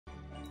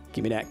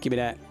Give me that. Give me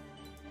that.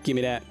 Give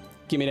me that.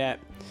 Give me that.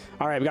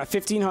 All right, we got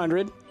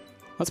 1,500.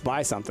 Let's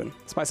buy something.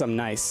 Let's buy something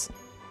nice.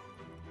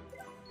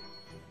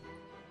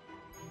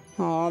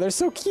 Aw, they're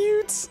so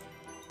cute.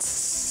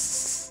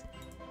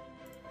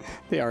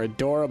 They are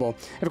adorable.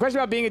 I have a question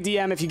about being a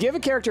DM. If you give a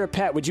character a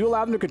pet, would you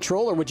allow them to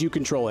control or would you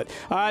control it?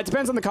 It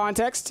depends on the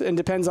context and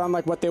depends on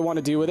like what they want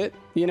to do with it,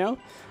 you know?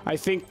 I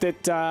think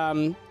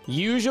that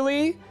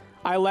usually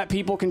I let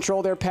people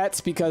control their pets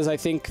because I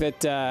think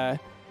that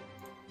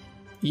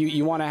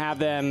you want to have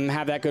them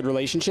have that good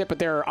relationship, but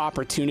there are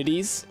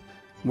opportunities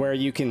where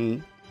you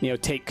can, you know,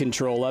 take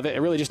control of it.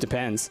 It really just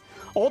depends.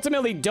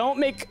 Ultimately,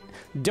 don't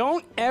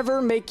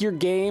ever make your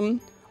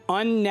game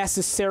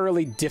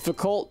unnecessarily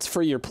difficult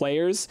for your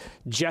players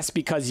just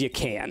because you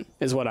can,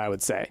 is what I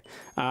would say.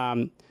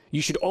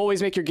 You should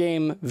always make your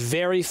game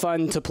very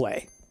fun to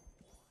play.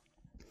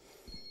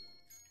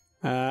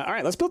 All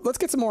right, let's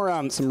get some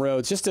more some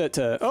roads just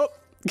to oh,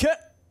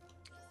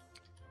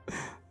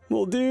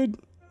 little dude.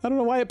 I don't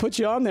know why it put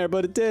you on there,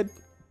 but it did.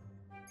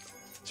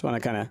 Just want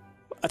to kind of.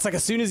 It's like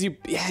as soon as you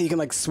can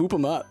like swoop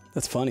them up.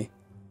 That's funny.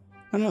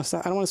 I don't know.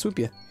 Stop. I don't want to swoop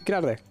you. Get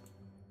out of there.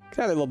 Get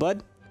out of there, little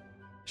bud.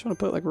 Just want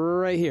to put it like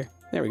right here.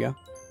 There we go.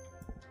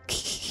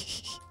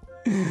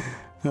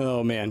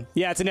 Oh man.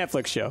 Yeah, it's a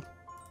Netflix show.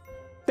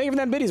 Thank you for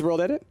that Biddy's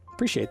World edit.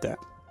 Appreciate that.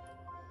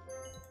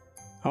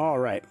 All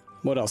right.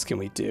 What else can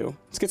we do?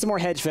 Let's get some more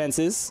hedge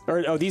fences.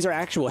 Or oh, these are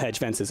actual hedge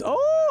fences.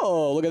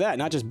 Oh, look at that.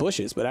 Not just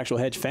bushes, but actual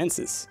hedge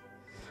fences.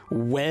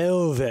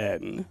 Well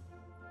then,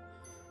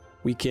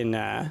 we can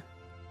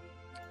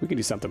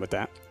do something with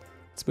that.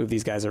 Let's move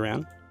these guys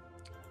around.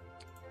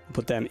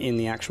 Put them in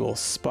the actual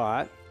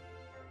spot.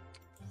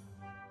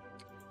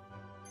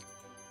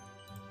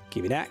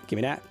 Give me that. Give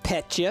me that.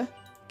 Pet ya.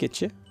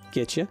 Get ya.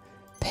 Get ya.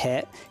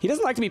 Pet. He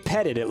doesn't like to be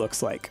petted, it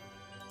looks like.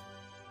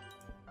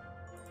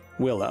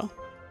 Willow.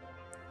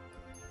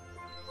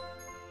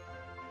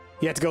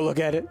 You have to go look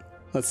at it.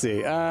 Let's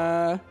see.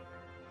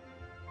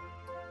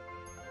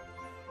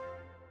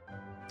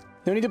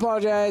 No need to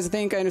apologize. I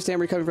think I understand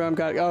where you're coming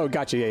from. Oh,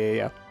 gotcha.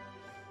 Yeah.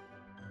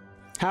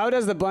 How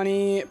does the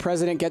bunny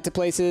president get to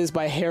places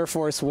by Hair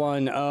Force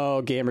 1?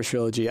 Oh, Gamer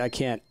Trilogy. I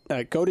can't.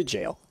 Go to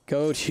jail.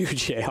 Go to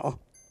jail.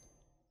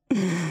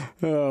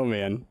 Oh,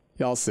 man.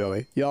 Y'all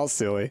silly. Y'all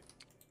silly.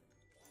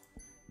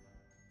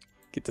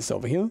 Get this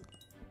over here.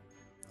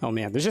 Oh,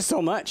 man. There's just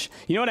so much.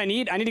 You know what I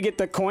need? I need to get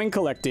the coin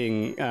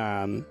collecting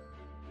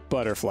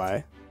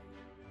butterfly.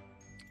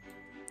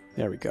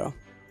 There we go.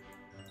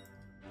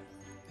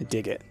 I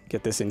dig it.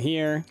 Get this in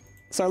here.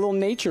 It's our little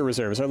nature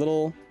reserve. It's our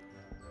little...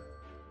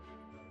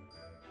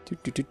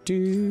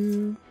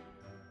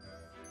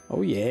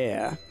 Oh,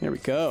 yeah. There we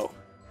go.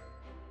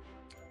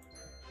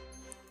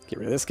 Get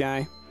rid of this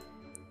guy.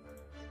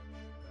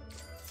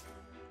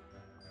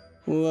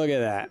 Look at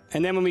that.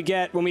 And then when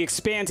we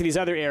expand to these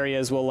other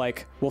areas,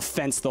 we'll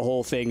fence the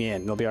whole thing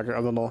in. It'll be our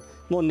little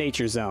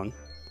nature zone.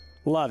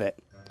 Love it.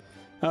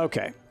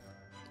 Okay.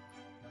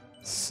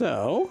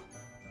 So...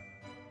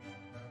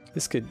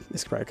 This could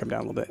probably come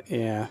down a little bit.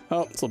 Yeah.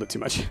 Oh, it's a little bit too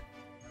much.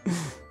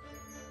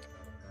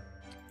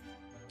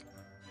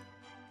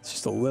 It's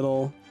just a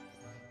little...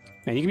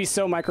 Man, you can be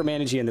so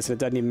micromanagey in this and it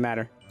doesn't even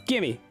matter.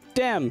 Gimme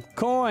dem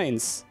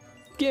coins.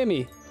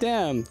 Gimme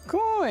dem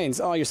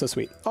coins. Oh, you're so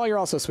sweet. Oh, you're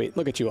all so sweet.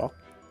 Look at you all.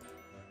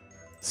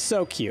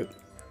 So cute.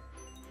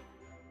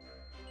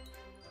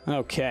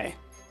 Okay.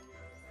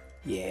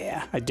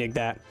 Yeah, I dig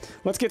that.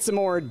 Let's get some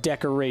more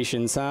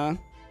decorations, huh?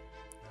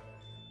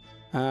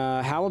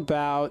 How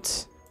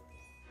about...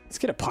 Let's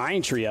get a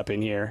pine tree up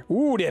in here.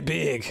 Ooh, they're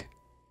big.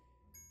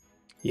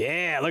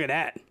 Yeah, look at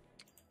that.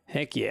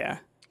 Heck yeah.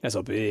 That's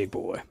a big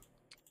boy.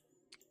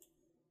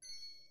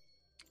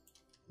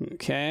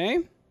 Okay.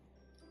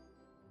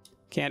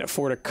 Can't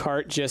afford a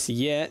cart just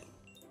yet.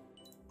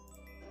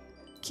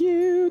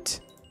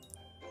 Cute.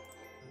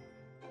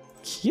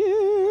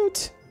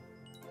 Cute.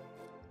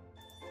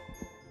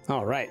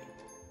 All right.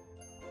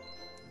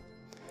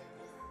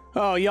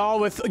 Oh, y'all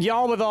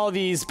with all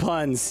these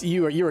puns.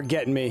 You are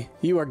getting me.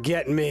 You are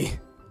getting me.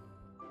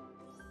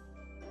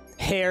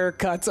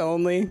 Haircuts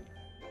only.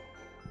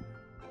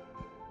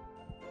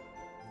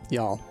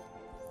 Y'all,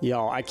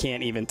 I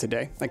can't even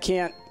today. I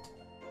can't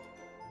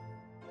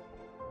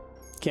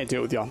do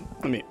it with y'all.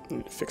 Let me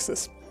fix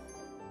this.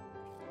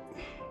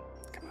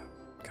 Come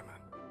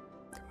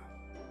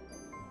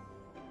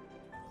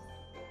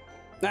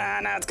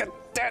on. Nah, it's good.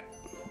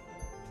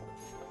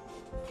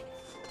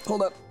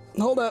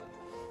 Hold up.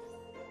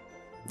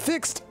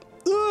 Fixed.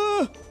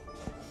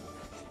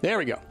 There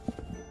we go.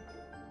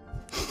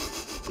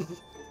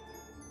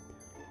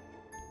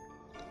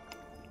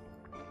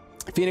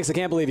 Phoenix, I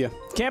can't believe you.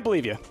 Can't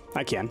believe you.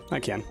 I can. I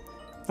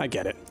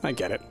get it.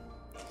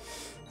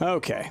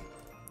 Okay.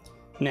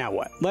 Now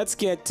what? Let's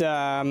get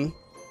one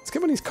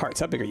of these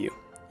carts. How big are you?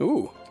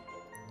 Ooh.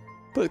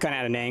 Put it kind of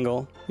at an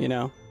angle, you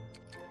know?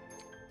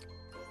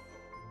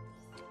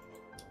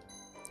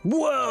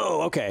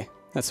 Whoa! Okay.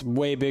 That's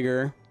way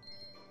bigger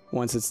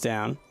once it's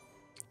down.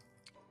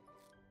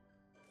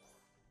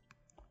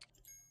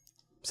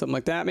 Something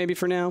like that maybe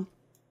for now.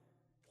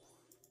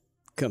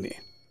 Come here.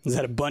 Is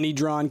that a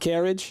bunny-drawn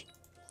carriage?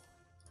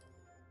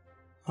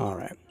 All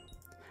right.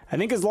 I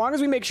think as long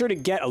as we make sure to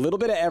get a little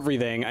bit of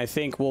everything, I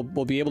think we'll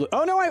be able to...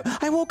 Oh, no,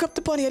 I woke up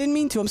the bunny. I didn't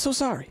mean to. I'm so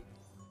sorry.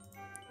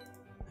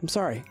 I'm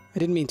sorry. I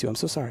didn't mean to. I'm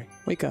so sorry.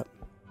 Wake up.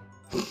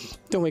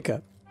 Don't wake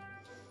up.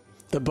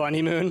 The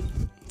bunny moon.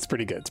 It's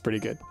pretty good. It's pretty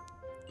good.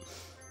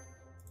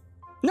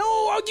 No!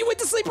 Oh, you went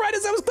to sleep right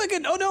as I was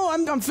clicking. Oh, no.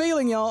 I'm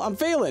failing, y'all. I'm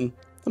failing.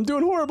 I'm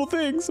doing horrible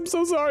things. I'm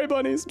so sorry,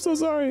 bunnies. I'm so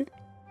sorry.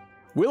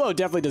 Willow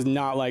definitely does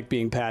not like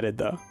being patted,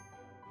 though.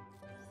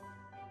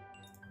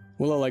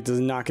 Willow, like, does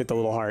not get the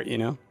little heart, you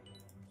know?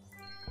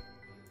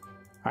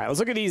 All right, let's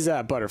look at these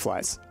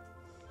butterflies.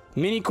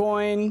 Mini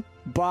coin,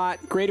 bot,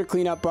 greater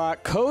cleanup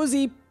bot,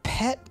 cozy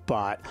pet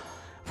bot.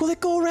 Will it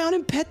go around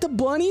and pet the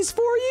bunnies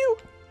for you?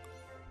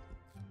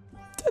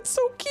 That's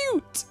so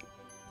cute.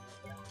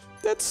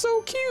 That's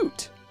so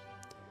cute.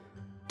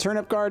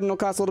 Turnip garden will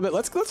cost a little bit.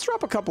 Let's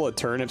drop a couple of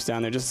turnips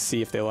down there just to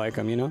see if they like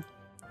them, you know?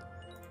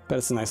 Bet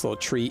it's a nice little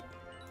treat.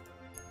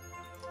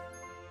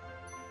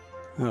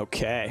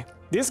 Okay.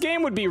 This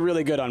game would be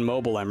really good on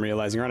mobile, I'm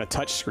realizing. You're on a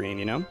touch screen,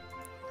 you know?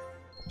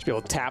 Should be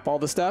able to tap all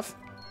the stuff.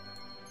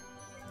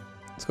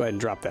 Let's go ahead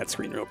and drop that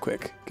screen real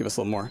quick. Give us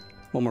a little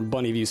more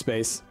bunny view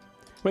space.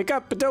 Wake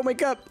up, but don't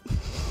wake up.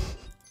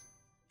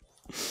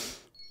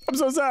 I'm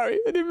so sorry.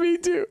 I didn't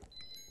mean to.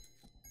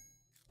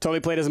 Totally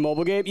played as a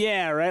mobile game?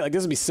 Yeah, right? Like,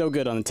 this would be so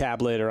good on a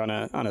tablet or on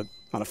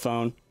a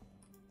phone.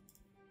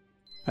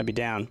 I'd be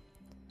down.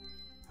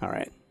 All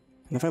right.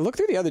 And if I look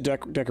through the other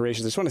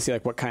decorations, I just want to see,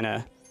 like, what kind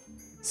of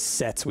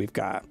sets we've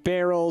got.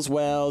 Barrels,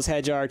 wells,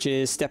 hedge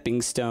arches,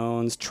 stepping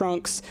stones,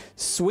 trunks,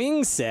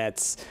 swing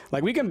sets.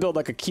 Like, we can build,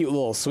 like, a cute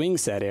little swing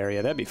set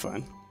area. That'd be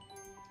fun.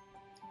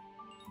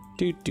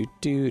 Do, do,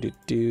 do, do,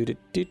 do, do,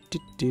 do, do,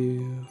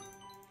 do.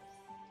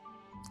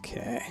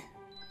 Okay.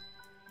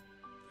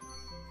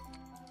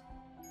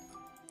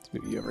 Let's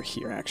move you over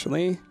here,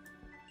 actually.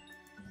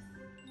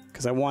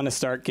 Because I want to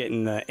start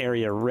getting the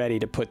area ready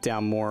to put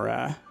down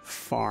more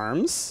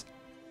farms.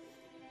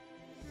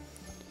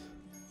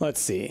 Let's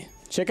see.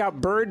 Check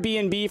out Bird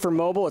B&B for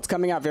mobile. It's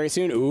coming out very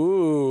soon.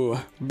 Ooh,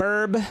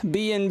 Burb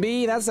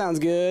B&B. That sounds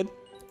good.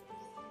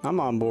 I'm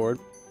on board.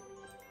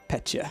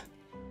 Pet ya.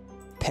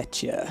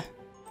 Pet ya.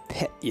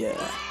 Pet ya.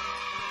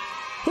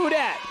 Who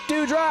dat?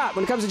 Dewdrop.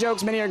 When it comes to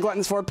jokes, many are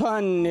gluttons for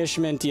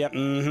punishment. Yep.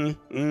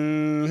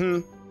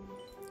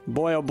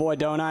 Boy, oh boy,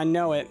 don't I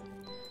know it.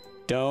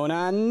 Don't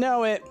I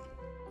know it.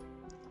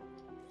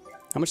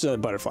 How much does a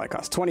butterfly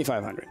cost?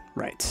 2,500.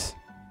 Right.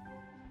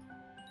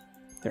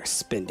 They're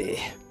spendy.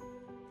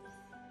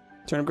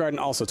 Turnip garden,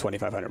 also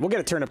 2,500. We'll get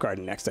a turnip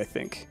garden next, I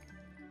think.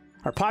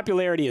 Our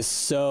popularity is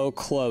so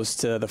close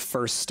to the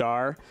first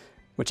star,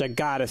 which I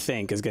gotta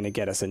think is gonna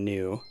get us a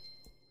new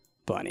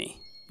bunny.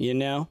 You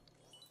know?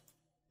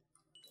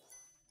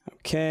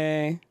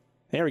 Okay.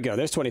 There we go.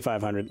 There's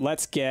 2,500.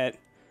 Let's get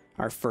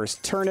our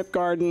first turnip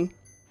garden.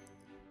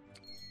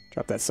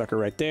 Drop that sucker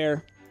right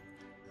there.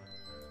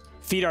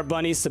 Feed our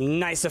bunnies some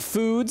nicer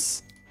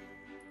foods.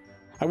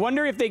 I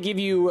wonder if they give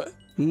you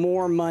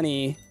more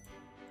money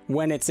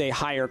when it's a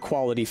higher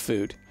quality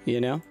food, you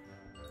know?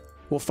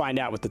 We'll find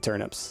out with the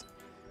turnips.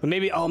 But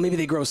maybe, oh, maybe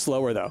they grow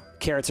slower though.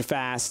 Carrots are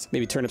fast.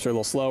 Maybe turnips are a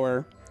little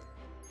slower.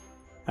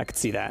 I could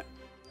see that.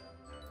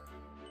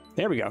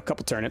 There we go, a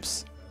couple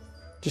turnips.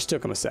 Just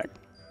took them a sec.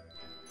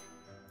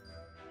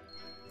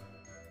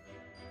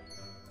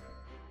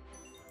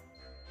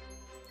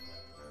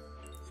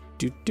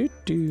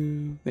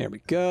 There we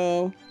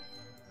go.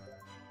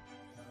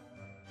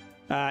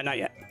 Not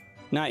yet.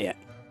 Not yet.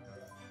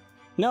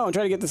 No, I'm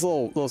trying to get this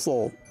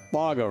little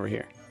log over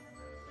here.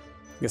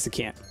 I guess I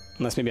can't.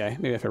 Unless maybe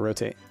if I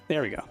rotate.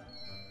 There we go.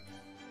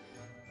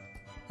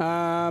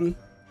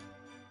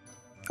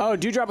 Oh,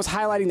 Dewdrop was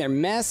highlighting their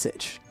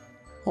message.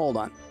 Hold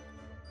on.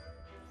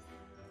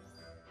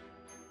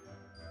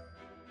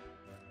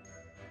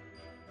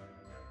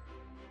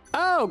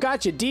 Oh,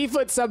 gotcha.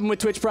 D-Foot subbing with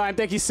Twitch Prime.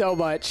 Thank you so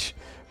much.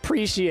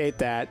 Appreciate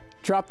that.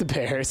 Drop the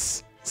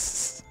bears.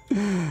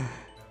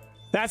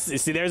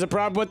 See, there's a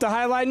problem with the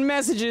highlighting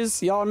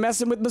messages. Y'all are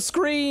messing with my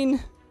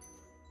screen.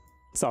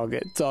 It's all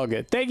good. It's all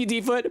good. Thank you,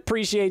 D-Foot.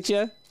 Appreciate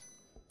you.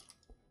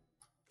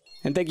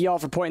 And thank you all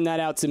for pointing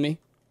that out to me.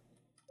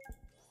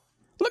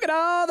 Look at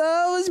all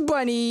those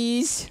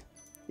bunnies.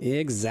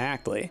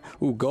 Exactly.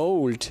 Ooh,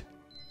 gold.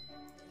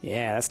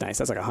 Yeah, that's nice.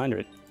 That's like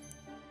 100.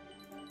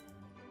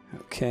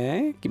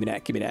 Okay. Give me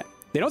that. Give me that.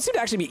 They don't seem to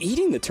actually be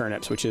eating the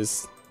turnips, which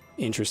is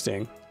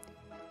interesting.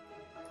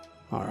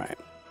 All right.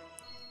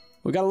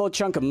 We got a little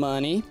chunk of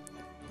money.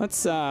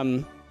 Let's, I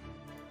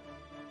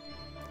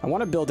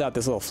want to build out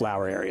this little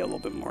flower area a little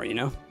bit more, you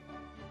know?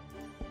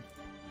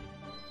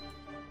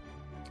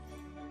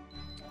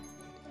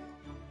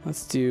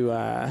 Let's do,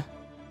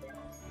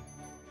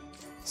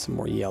 some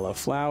more yellow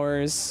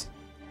flowers.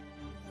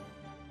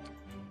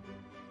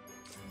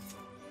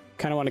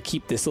 Kind of want to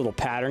keep this little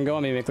pattern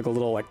going. Maybe make like a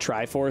little, like,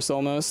 Triforce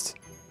almost.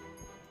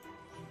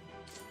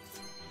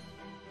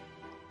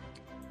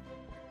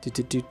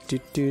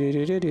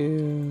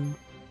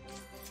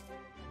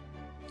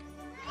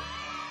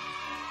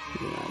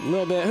 a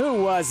little bit.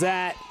 Who was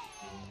that?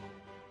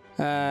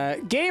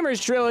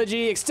 Gamers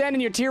Trilogy,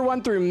 extending your tier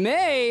 1 through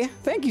May.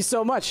 Thank you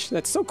so much.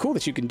 That's so cool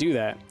that you can do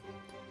that.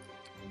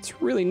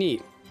 It's really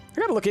neat. I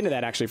gotta look into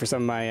that actually for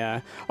some of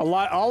my,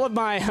 all of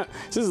my,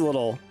 this is a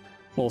little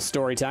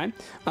story time.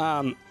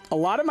 A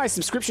lot of my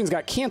subscriptions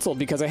got canceled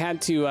because I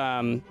had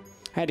to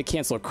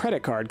cancel a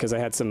credit card because I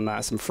had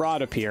some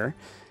fraud appear.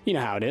 You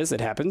know how it is.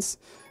 It happens.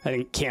 I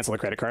didn't cancel a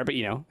credit card, but,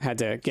 you know, had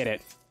to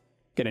get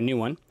a new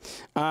one.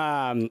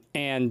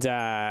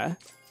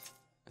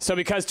 So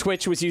because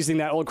Twitch was using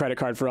that old credit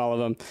card for all of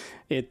them,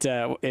 it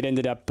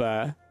ended up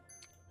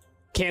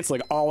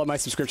canceling all of my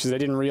subscriptions. I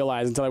didn't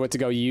realize until I went to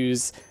go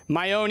use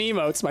my own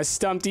emotes, my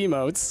Stumpt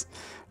emotes,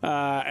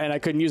 and I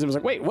couldn't use them. I was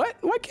like, wait, what?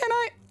 Why can't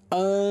I?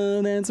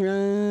 Oh, that's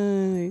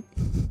right.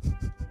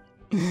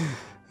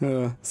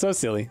 So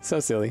silly.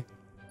 So silly.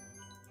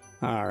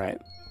 All right.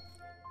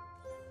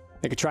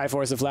 Like a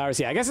Triforce of flowers.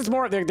 Yeah, I guess it's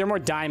more. They're more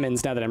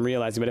diamonds now that I'm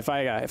realizing. But if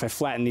I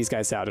flatten these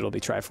guys out, it'll be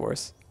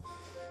Triforce.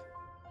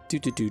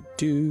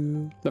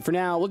 But for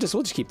now, we'll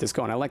just keep this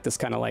going. I like this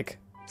kind of like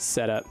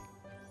setup.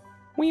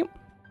 Weep.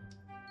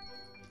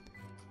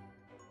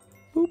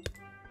 Boop.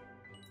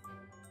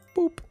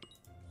 Boop.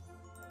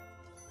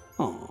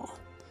 Oh.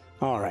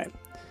 All right.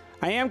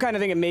 I am kind of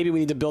thinking maybe we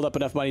need to build up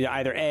enough money to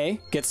either A,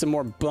 get some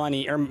more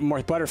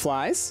more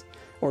butterflies,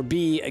 or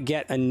B,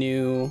 get a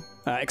new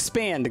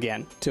expand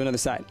again to another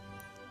side.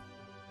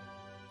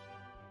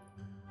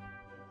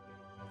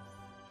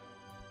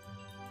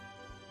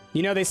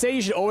 You know, they say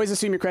you should always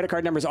assume your credit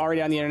card number is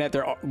already on the internet.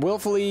 They're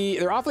awfully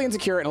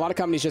insecure, and a lot of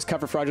companies just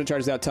cover fraudulent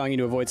charges without telling you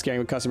to avoid scaring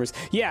with customers.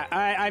 Yeah,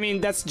 I mean,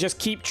 that's just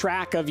keep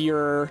track of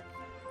your...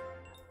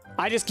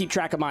 I just keep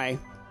track of my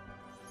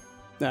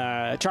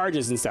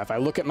charges and stuff. I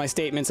look at my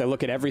statements, I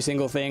look at every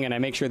single thing, and I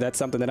make sure that's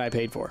something that I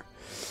paid for.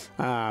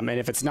 And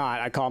if it's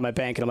not, I call my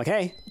bank, and I'm like,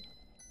 hey,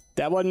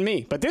 that wasn't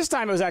me. But this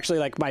time it was actually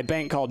like my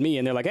bank called me,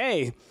 and they're like,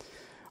 hey,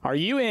 are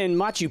you in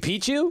Machu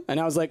Picchu? And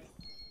I was like,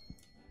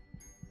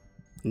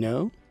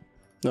 no.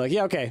 They're like,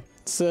 yeah, okay.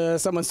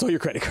 Someone stole your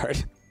credit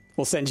card.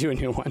 We'll send you a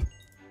new one.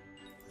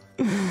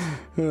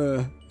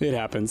 It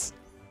happens.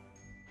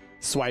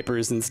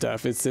 Swipers and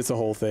stuff. It's a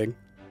whole thing.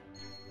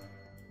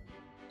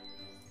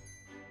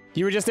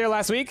 You were just there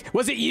last week?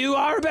 Was it you,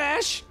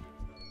 Arbash?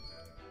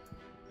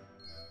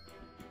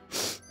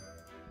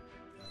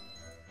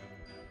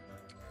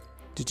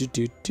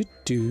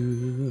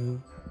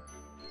 Do.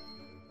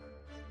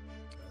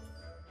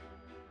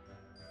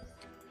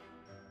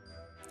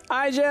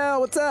 Hi, Joe.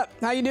 What's up?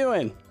 How you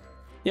doing?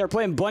 Yeah, we're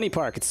playing Bunny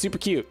Park. It's super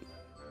cute.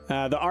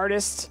 The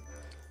artist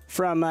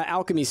from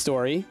Alchemy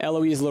Story,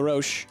 Eloise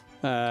LaRoche,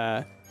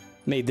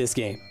 made this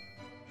game.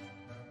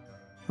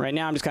 Right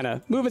now, I'm just kind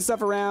of moving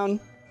stuff around.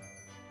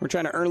 We're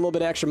trying to earn a little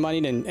bit of extra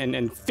money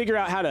and figure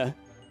out how to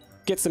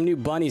get some new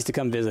bunnies to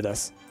come visit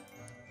us.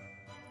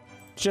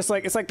 It's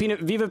like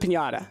Viva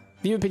Pinata.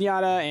 Viva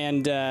Pinata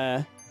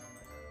and,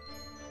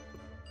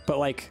 but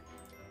like,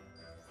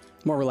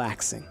 more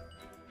relaxing.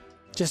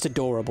 Just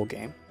adorable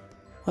game.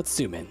 Let's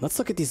zoom in. Let's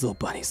look at these little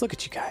bunnies. Look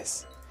at you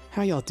guys.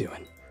 How y'all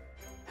doing?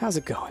 How's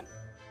it going?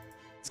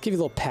 Let's give you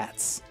little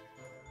pats.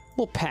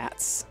 Little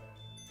pats.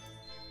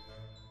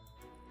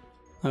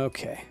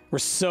 Okay. We're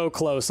so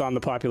close on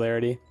the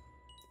popularity.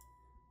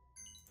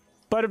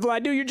 Butterfly,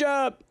 do your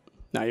job.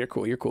 No, you're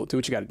cool. You're cool. Do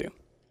what you gotta do.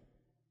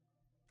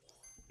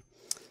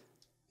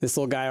 This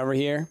little guy over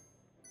here.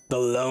 The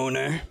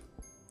loner.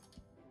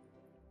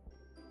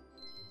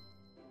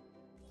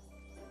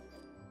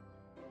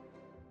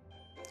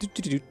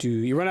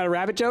 You run out of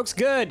rabbit jokes?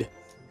 Good.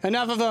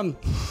 Enough of them.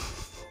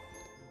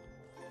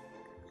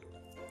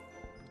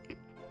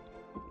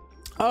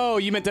 Oh,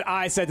 you meant that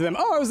I said to them,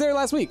 oh, I was there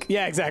last week.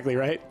 Yeah, exactly,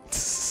 right?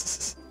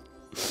 Just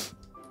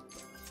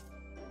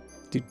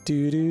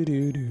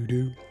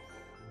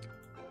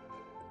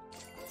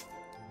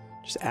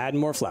add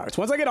more flowers.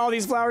 Once I get all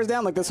these flowers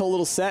down, like this whole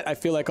little set, I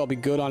feel like I'll be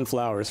good on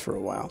flowers for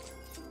a while.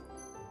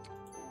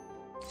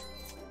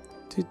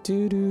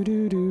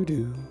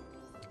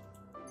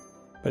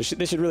 But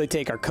this should really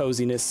take our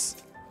coziness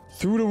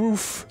through the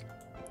roof.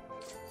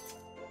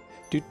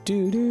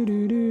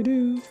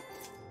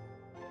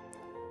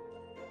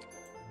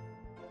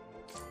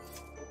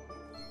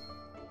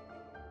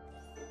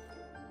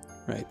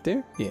 Right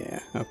there? Yeah,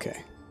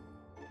 okay.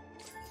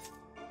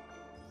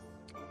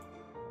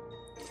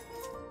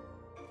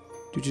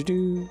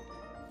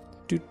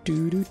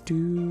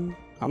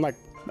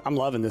 I'm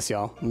loving this,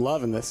 y'all. I'm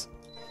loving this.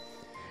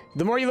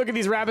 The more you look at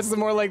these rabbits, the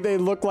more like they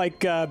look like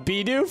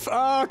Bidoof.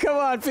 Oh, come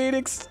on,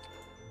 Phoenix.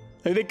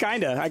 I think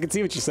kinda. I can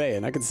see what you're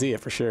saying. I can see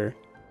it for sure.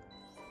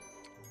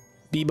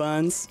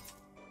 Bee-buns.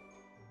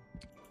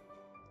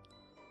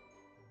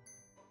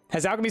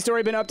 Has Alchemy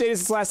Story been updated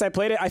since last I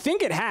played it? I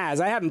think it has.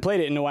 I haven't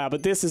played it in a while,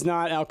 but this is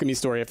not Alchemy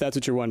Story, if that's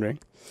what you're wondering.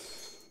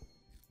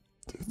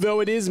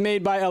 Though it is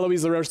made by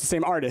Eloise LaRoche, the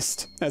same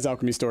artist as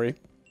Alchemy Story.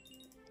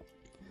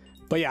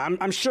 But yeah,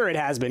 I'm sure it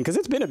has been, because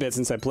it's been a bit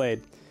since I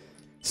played.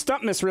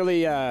 Stumptmas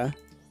really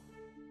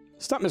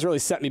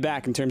set me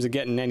back in terms of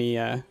getting any,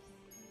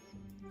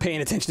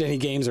 paying attention to any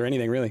games or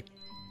anything, really.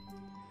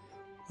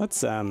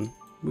 Let's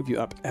move you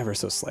up ever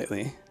so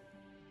slightly.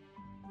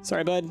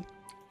 Sorry, bud.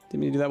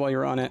 Didn't mean to do that while you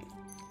were on it.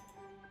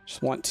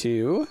 Just want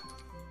to...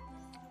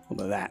 A little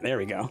bit of that. There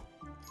we go.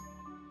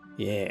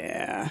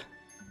 Yeah.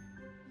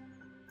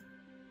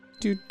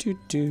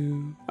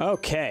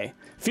 Okay.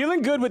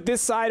 Feeling good with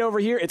this side over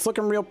here. It's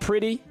looking real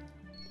pretty.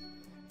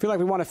 Feel like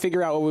we want to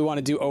figure out what we want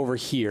to do over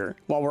here,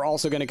 while we're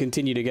also going to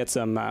continue to get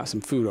some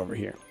food over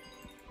here.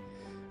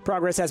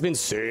 Progress has been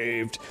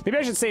saved. Maybe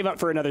I should save up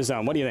for another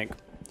zone. What do you think?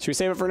 Should we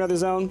save up for another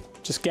zone?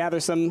 Just gather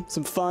some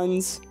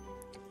funds.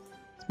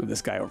 Let's move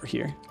this guy over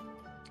here.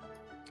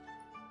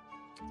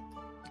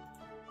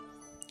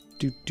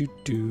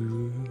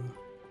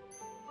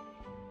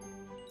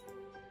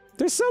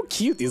 They're so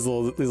cute, these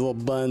little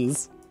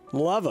buns.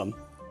 Love them.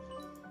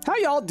 How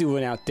y'all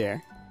doing out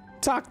there?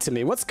 Talk to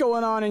me. What's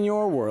going on in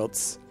your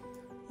worlds?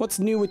 What's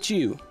new with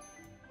you?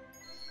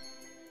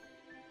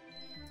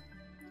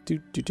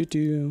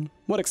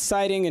 What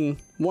exciting and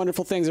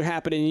wonderful things are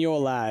happening in your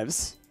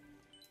lives?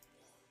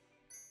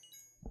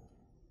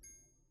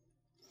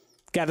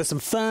 Gather some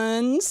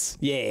funds.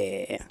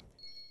 Yeah.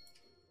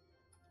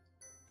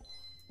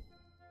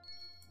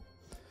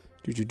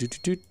 The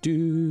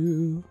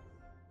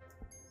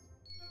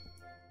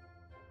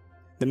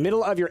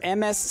middle of your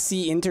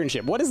MSc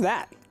internship. What is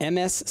that?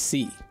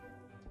 MSc.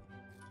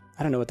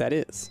 I don't know what that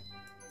is.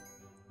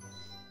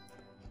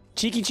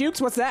 Cheeky Chooks?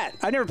 What's that?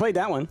 I've never played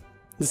that one.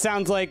 It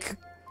sounds like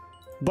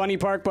Bunny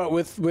Park, but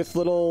with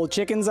little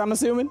chickens, I'm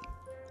assuming.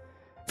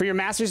 For your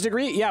master's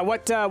degree? Yeah,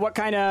 what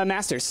kind of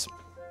master's?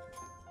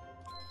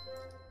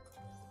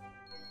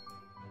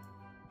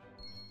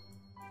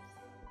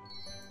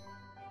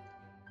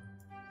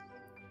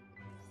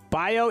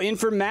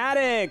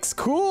 Bioinformatics.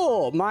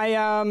 Cool.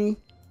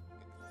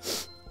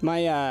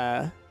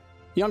 My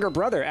younger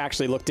brother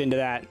actually looked into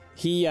that.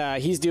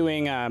 He's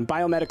doing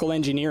biomedical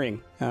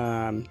engineering.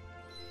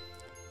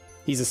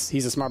 He's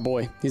a smart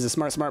boy. He's a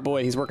smart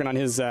boy. He's working on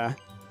his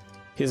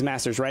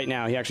master's right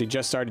now. He actually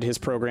just started his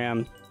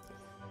program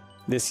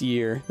this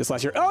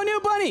last year. Oh, new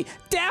bunny!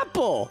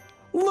 Dapple!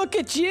 Look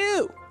at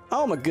you!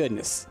 Oh my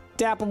goodness.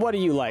 Dapple, what do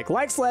you like?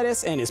 Likes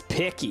lettuce and is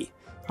picky.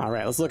 All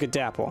right, let's look at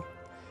Dapple.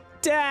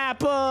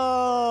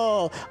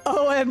 Dapple!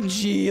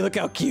 OMG, look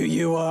how cute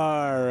you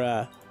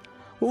are.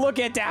 Look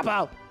at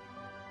Dapple!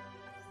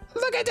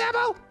 Look at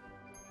Dapple!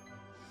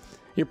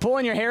 You're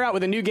pulling your hair out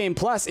with a new game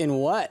plus in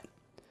what?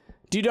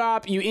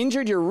 Dudop, you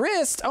injured your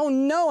wrist? Oh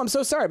no, I'm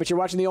so sorry, but you're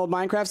watching the old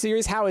Minecraft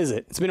series? How is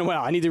it? It's been a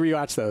while. I need to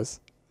rewatch those.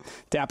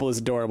 Dapple is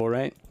adorable,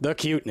 right? The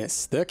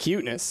cuteness. The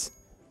cuteness.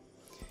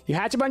 You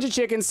hatch a bunch of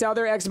chickens, sell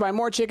their eggs to buy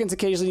more chickens.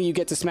 Occasionally you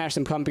get to smash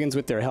some pumpkins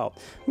with their help.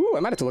 Ooh,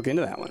 I might have to look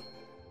into that one.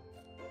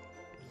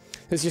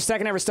 This is your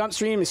second ever Stumpt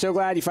stream. I'm so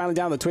glad you finally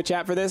downloaded the Twitch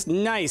app for this.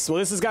 Nice. Well,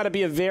 this has got to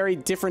be a very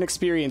different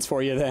experience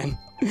for you then.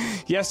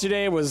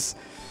 Yesterday was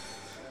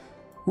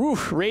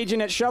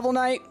raging at Shovel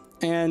Knight,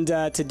 and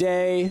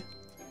today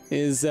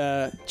is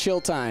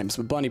chill times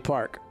with Bunny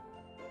Park.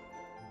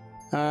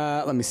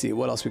 Let me see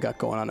what else we got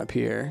going on up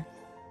here.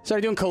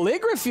 Started doing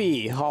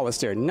calligraphy,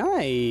 Hollister.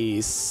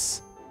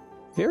 Nice.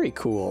 Very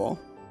cool.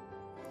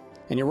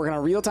 And you're working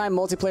on real-time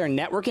multiplayer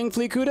networking,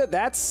 Fleekuda?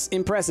 That's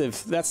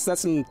impressive. That's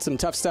some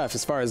tough stuff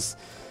as far as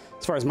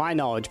my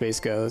knowledge base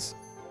goes.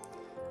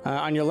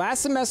 On your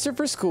last semester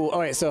for school... Oh,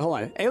 wait, so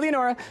hold on.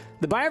 Eleonora,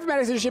 the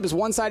bioinformatics internship is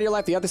one side of your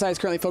life. The other side is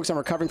currently focused on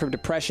recovering from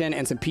depression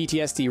and some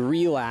PTSD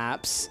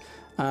relapse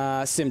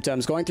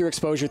symptoms. Going through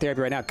exposure therapy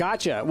right now.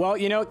 Gotcha. Well,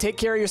 you know, take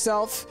care of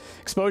yourself.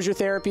 Exposure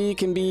therapy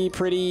can be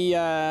pretty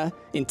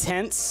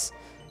intense.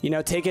 You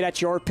know, take it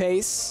at your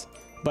pace.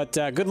 But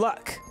good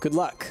luck. Good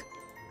luck.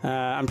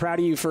 I'm proud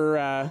of you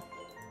for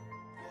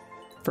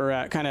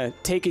kind of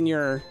taking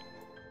the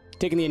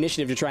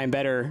initiative to try and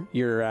better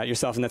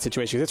yourself in that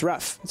situation. It's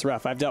rough. It's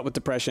rough. I've dealt with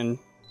depression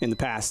in the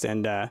past,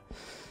 and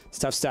it's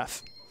tough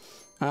stuff.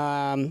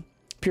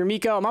 Pure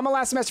Miko, I'm on my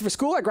last semester for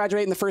school. I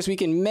graduate in the first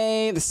week in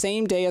May, the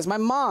same day as my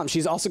mom.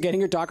 She's also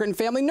getting her doctorate in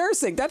family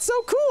nursing. That's so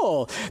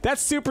cool.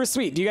 That's super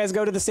sweet. Do you guys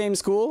go to the same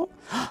school?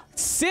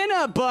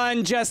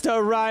 Cinnabon just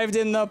arrived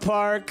in the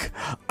park.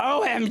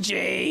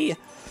 OMG.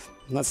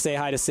 Let's say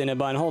hi to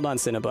Cinnabon. Hold on,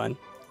 Cinnabon.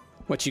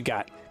 What you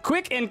got?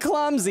 Quick and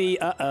clumsy.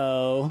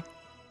 Uh-oh.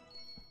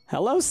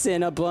 Hello,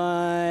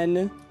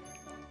 Cinnabon.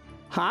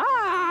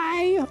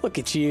 Hi. Look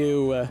at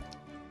you.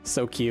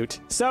 So cute.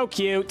 So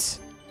cute.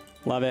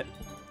 Love it.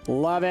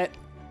 Love it.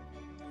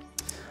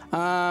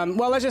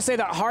 Well, let's just say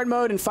that hard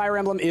mode in Fire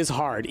Emblem is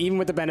hard, even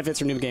with the benefits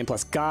from New Game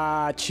Plus.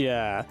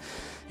 Gotcha.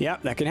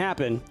 Yep, that can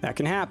happen. That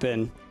can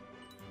happen.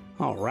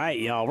 All right,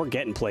 y'all. We're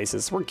getting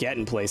places. We're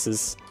getting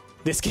places.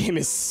 This game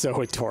is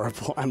so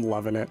adorable. I'm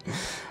loving it.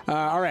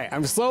 All right,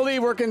 I'm slowly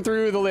working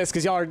through the list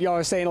because y'all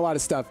are saying a lot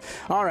of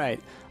stuff. All right.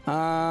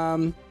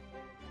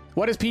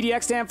 What does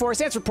PDX stand for? It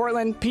stands for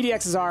Portland.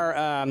 PDX is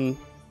our,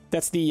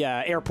 that's the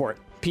airport.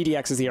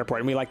 PDX is the airport,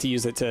 and we like to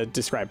use it to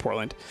describe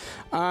Portland.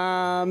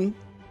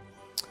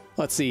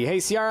 Let's see. Hey,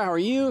 Ciara, how are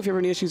you? If you have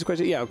any issues or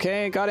questions. Yeah,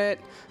 okay, got it.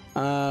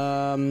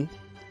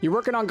 You're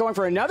working on going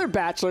for another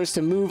bachelor's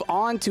to move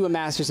on to a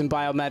master's in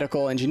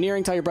biomedical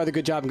engineering. Tell your brother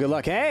good job and good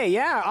luck. Hey,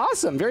 yeah,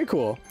 awesome. Very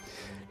cool.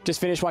 Just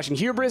finished watching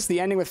Hubris.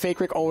 The ending with Fake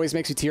Rick always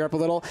makes you tear up a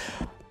little.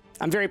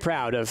 I'm very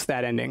proud of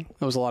that ending.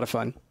 It was a lot of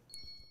fun.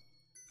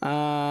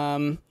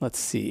 Let's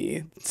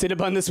see.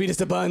 Cinnabon, the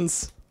sweetest of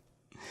buns.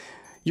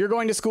 You're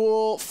going to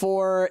school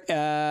for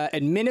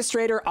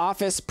administrator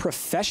office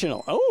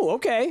professional. Oh,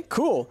 okay,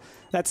 cool.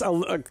 That's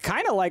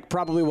kind of like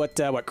probably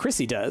what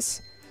Chrissy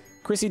does.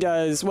 Chrissy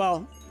does,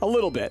 well, a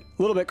little bit.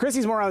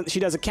 Chrissy's more on, she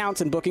does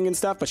accounts and booking and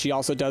stuff, but she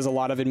also does a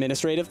lot of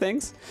administrative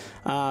things.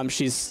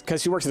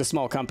 Because she works at a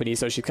small company,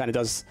 so she kind of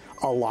does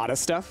a lot of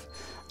stuff.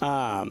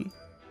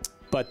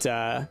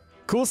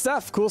 Cool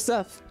stuff, cool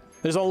stuff.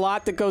 There's a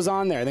lot that goes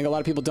on there. I think a lot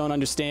of people don't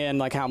understand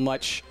like how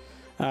much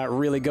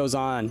really goes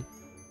on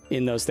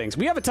in those things.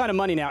 We have a ton of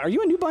money now. Are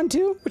you a new bun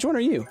too? Which one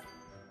are you?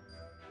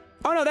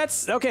 Oh no,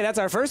 that's okay. That's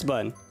our first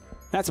bun.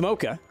 That's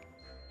Mocha.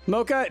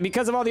 Mocha,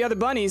 because of all the other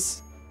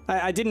bunnies,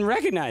 I didn't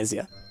recognize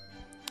you.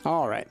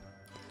 All right,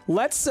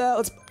 let's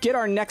get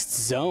our next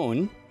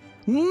zone.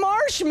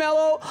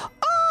 Marshmallow.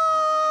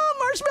 Oh,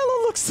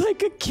 Marshmallow looks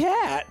like a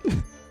cat.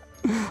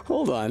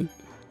 Hold on.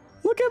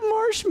 Look at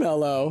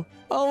Marshmallow.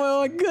 Oh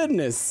my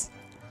goodness.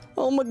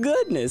 Oh my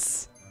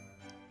goodness.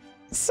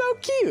 So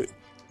cute.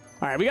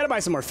 All right, we gotta buy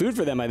some more food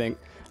for them, I think.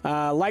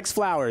 Likes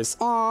flowers.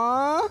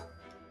 Aww.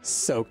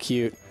 So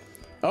cute.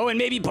 Oh, and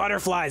maybe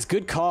butterflies.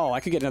 Good call. I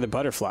could get another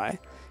butterfly.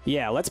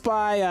 Yeah, let's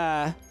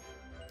buy,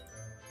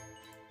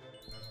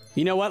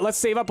 you know what? Let's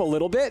save up a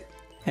little bit,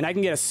 and I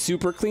can get a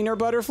super cleaner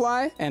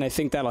butterfly, and I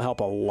think that'll help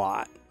a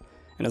lot.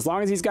 And as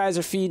long as these guys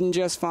are feeding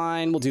just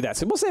fine, we'll do that.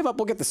 So we'll save up.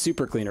 We'll get the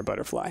super cleaner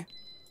butterfly.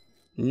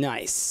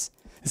 Nice.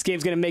 This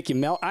game's gonna make you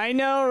melt. I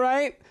know,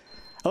 right?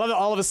 I love that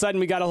all of a sudden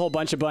we got a whole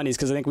bunch of bunnies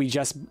because I think we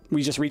just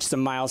reached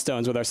some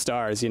milestones with our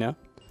stars, you know?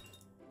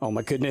 Oh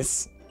my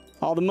goodness.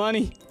 All the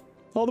money.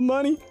 All the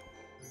money.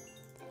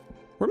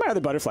 Where'd my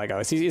other butterfly go?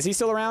 Is he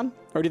still around?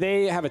 Or do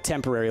they have a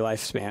temporary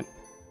lifespan?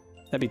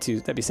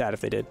 That'd be sad if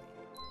they did.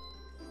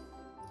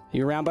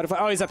 You around, butterfly?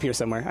 Oh, he's up here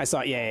somewhere. I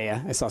saw,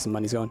 yeah. I saw some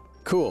money's going.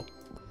 Cool.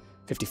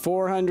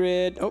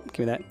 5,400. Oh, give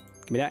me that.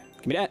 Give me that.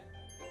 Give me that.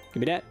 Give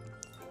me that.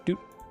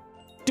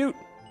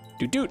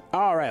 Doot.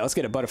 All right, let's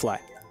get a butterfly.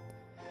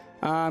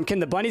 Can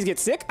the bunnies get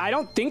sick? I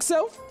don't think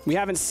so. We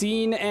haven't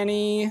seen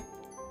any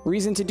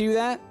reason to do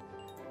that. All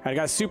right, I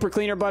got a super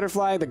cleaner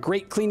butterfly, the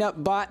great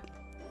cleanup bot.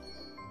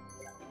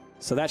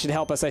 So that should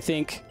help us, I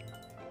think,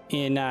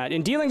 in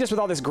dealing just with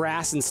all this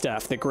grass and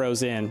stuff that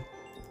grows in.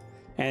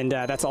 And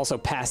that's also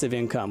passive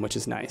income, which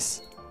is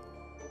nice.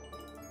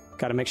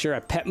 Got to make sure I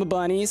pet my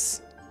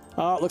bunnies.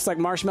 Oh, it looks like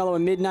Marshmallow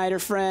and Midnight are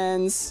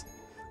friends.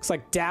 Looks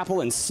like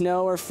Dapple and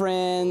Snow are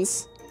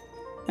friends.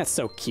 That's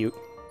so cute.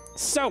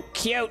 So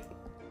cute.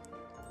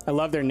 I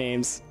love their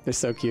names. They're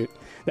so cute.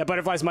 That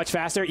butterfly's much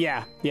faster?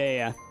 Yeah.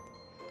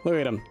 Look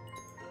at him.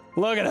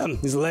 Look at him.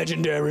 He's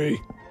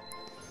legendary.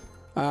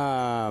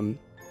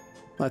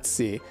 Let's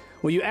see.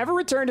 Will you ever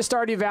return to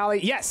Stardew Valley?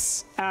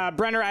 Yes.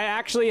 Brenner, I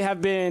actually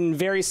have been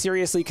very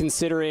seriously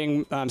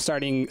considering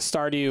starting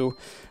Stardew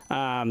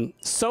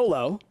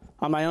solo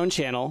on my own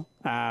channel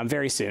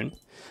very soon.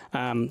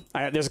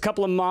 There's a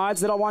couple of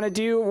mods that I want to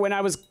do. When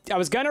I was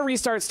gonna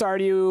restart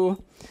Stardew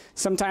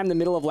sometime in the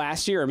middle of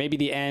last year, or maybe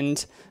the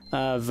end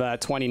of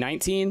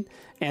 2019,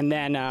 and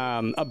then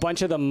a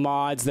bunch of the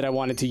mods that I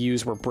wanted to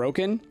use were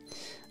broken.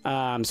 So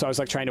I was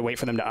like trying to wait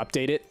for them to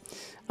update it.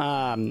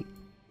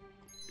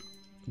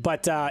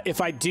 But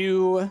if I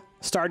do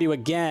Stardew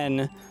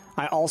again,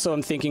 I also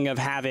am thinking of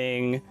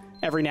having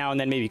every now and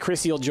then maybe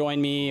Chrissy will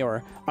join me,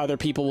 or other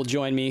people will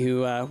join me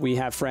who we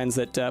have friends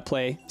that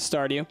play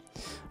Stardew.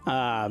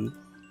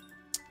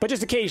 But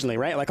just occasionally,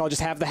 right? Like I'll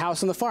just have the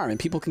house on the farm and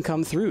people can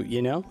come through,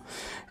 you know?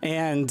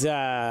 And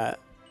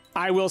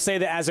I will say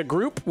that as a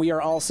group, we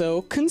are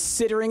also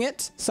considering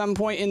it some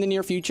point in the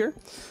near future.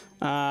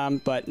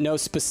 But no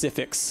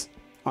specifics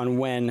on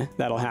when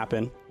that'll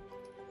happen.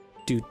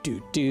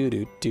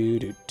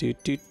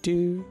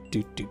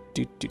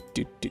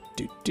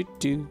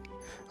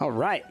 All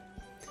right.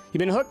 You've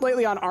been hooked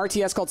lately on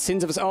RTS called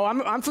Sins of a... Oh,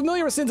 I'm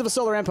familiar with Sins of a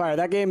Solar Empire.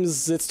 That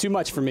game's... It's too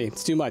much for me.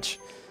 It's too much.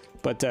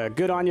 But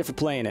good on you for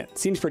playing it.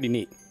 Seems pretty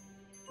neat.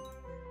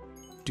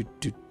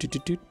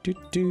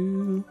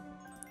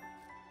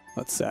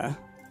 Let's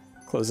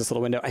close this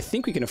little window. I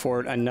think we can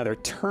afford another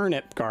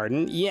turnip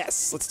garden.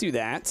 Yes, let's do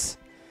that.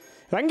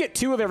 If I can get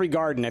 2 of every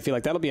garden, I feel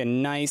like that'll be a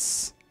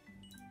nice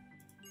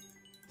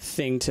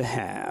thing to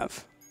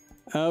have.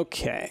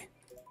 Okay.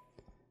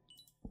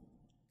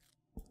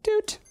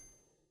 Doot.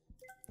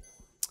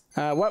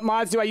 What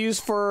mods do I use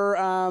for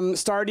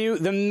Stardew?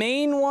 The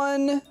main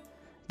one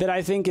that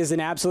I think is an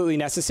absolutely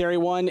necessary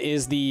one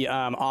is the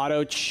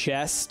auto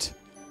chest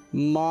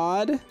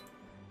mod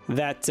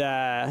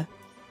that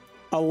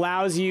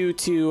allows you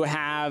to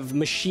have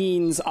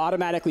machines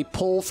automatically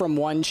pull from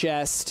one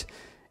chest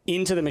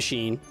into the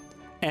machine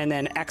and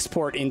then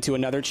export into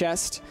another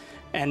chest.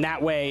 And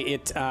that way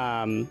it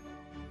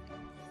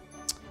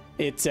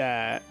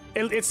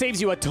it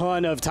saves you a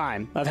ton of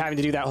time of having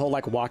to do that whole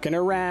like walking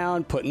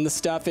around, putting the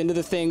stuff into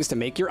the things to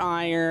make your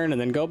iron, and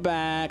then go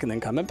back, and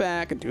then coming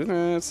back and do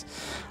this.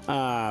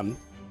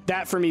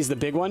 That for me is the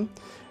big one.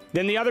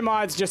 Then the other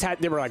mods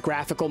they were like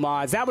graphical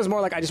mods. That was more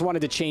like I just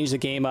wanted to change the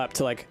game up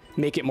to like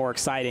make it more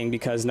exciting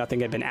because nothing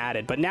had been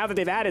added. But now that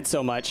they've added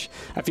so much,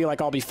 I feel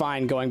like I'll be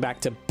fine going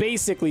back to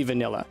basically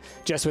vanilla,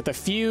 just with a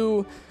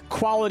few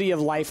quality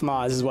of life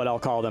mods is what I'll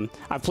call them.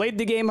 I've played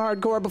the game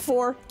hardcore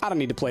before. I don't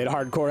need to play it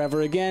hardcore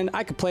ever again.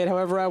 I could play it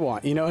however I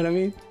want. You know what I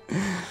mean?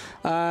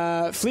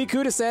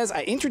 Fleekuda says,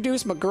 I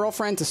introduced my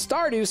girlfriend to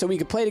Stardew so we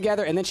could play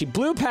together, and then she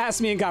blew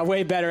past me and got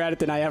way better at it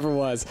than I ever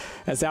was.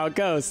 That's how it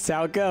goes. That's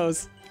how it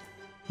goes.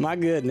 My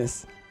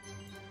goodness.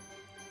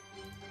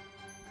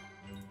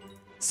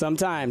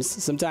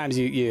 Sometimes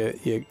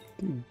you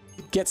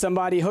get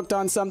somebody hooked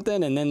on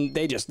something and then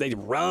they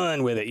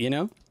run with it, you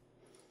know?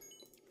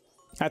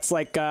 That's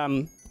like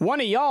one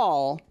of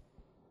y'all,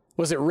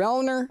 was it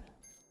Relner?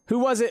 Who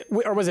was it?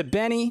 Or was it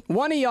Benny?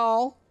 One of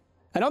y'all,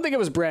 I don't think it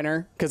was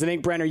Brenner, because I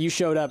think Brenner, you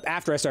showed up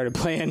after I started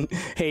playing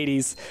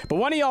Hades. But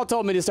one of y'all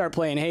told me to start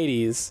playing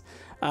Hades.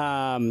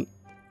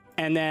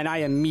 And then I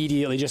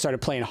immediately just started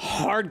playing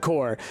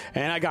hardcore,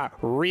 and I got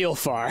real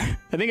far. I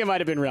think it might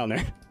have been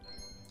Relner.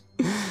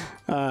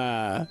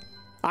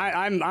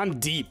 I'm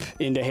deep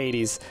into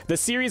Hades. The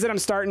series that I'm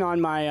starting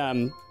on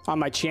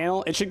my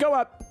channel, it should go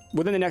up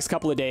within the next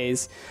couple of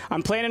days.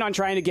 I'm planning on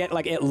trying to get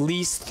like at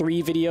least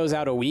 3 videos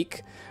out a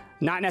week.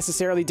 Not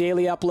necessarily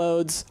daily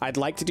uploads. I'd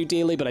like to do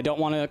daily, but I don't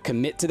want to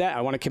commit to that.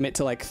 I want to commit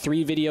to like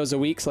 3 videos a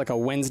week, so like a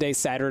Wednesday,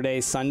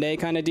 Saturday, Sunday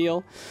kind of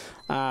deal.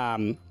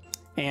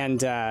 And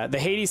the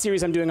Hades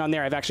series I'm doing on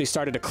there, I've actually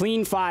started a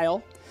clean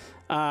file,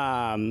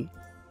 starting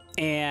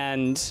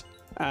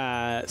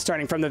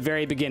from the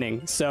very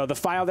beginning. So the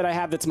file that I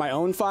have that's my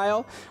own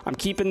file, I'm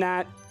keeping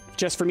that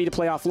just for me to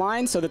play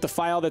offline so that the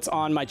file that's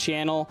on my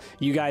channel,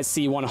 you guys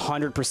see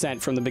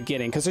 100% from the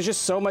beginning. Because there's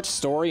just so much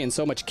story and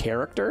so much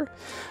character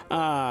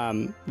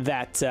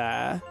that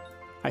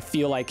I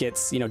feel like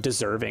it's, you know,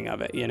 deserving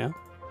of it, you know?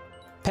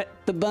 Pet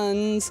the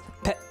buns,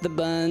 pet the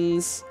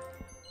buns.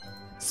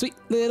 Sweet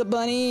little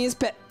bunnies,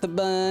 pet the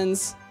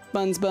buns.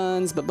 Buns,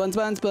 buns, but buns,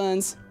 buns,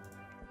 buns.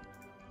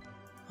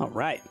 All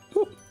right.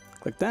 Ooh,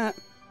 click that.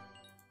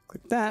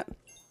 Click that.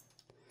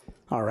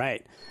 All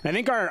right. And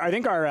I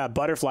think our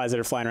butterflies that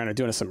are flying around are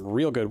doing us some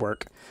real good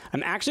work.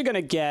 I'm actually going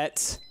to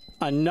get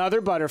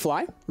another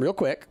butterfly real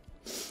quick,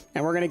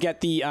 and we're going to get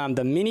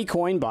the mini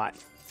coin bot.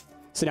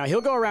 So now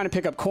he'll go around and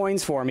pick up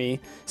coins for me.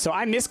 So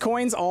I miss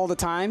coins all the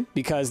time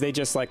because they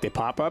just like, they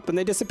pop up and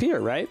they disappear,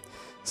 right?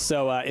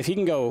 So if he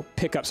can go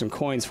pick up some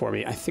coins for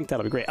me, I think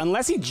that'll be great.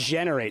 Unless he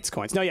generates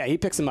coins. No, yeah, he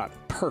picks them up.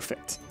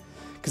 Perfect.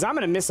 Because I'm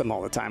going to miss them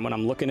all the time when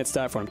I'm looking at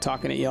stuff, when I'm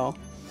talking at y'all.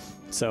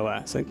 So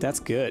I think that's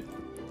good.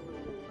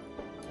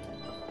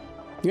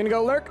 You going to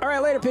go lurk? All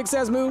right, later, Pig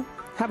Says Moo.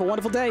 Have a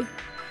wonderful day.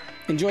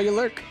 Enjoy your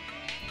lurk.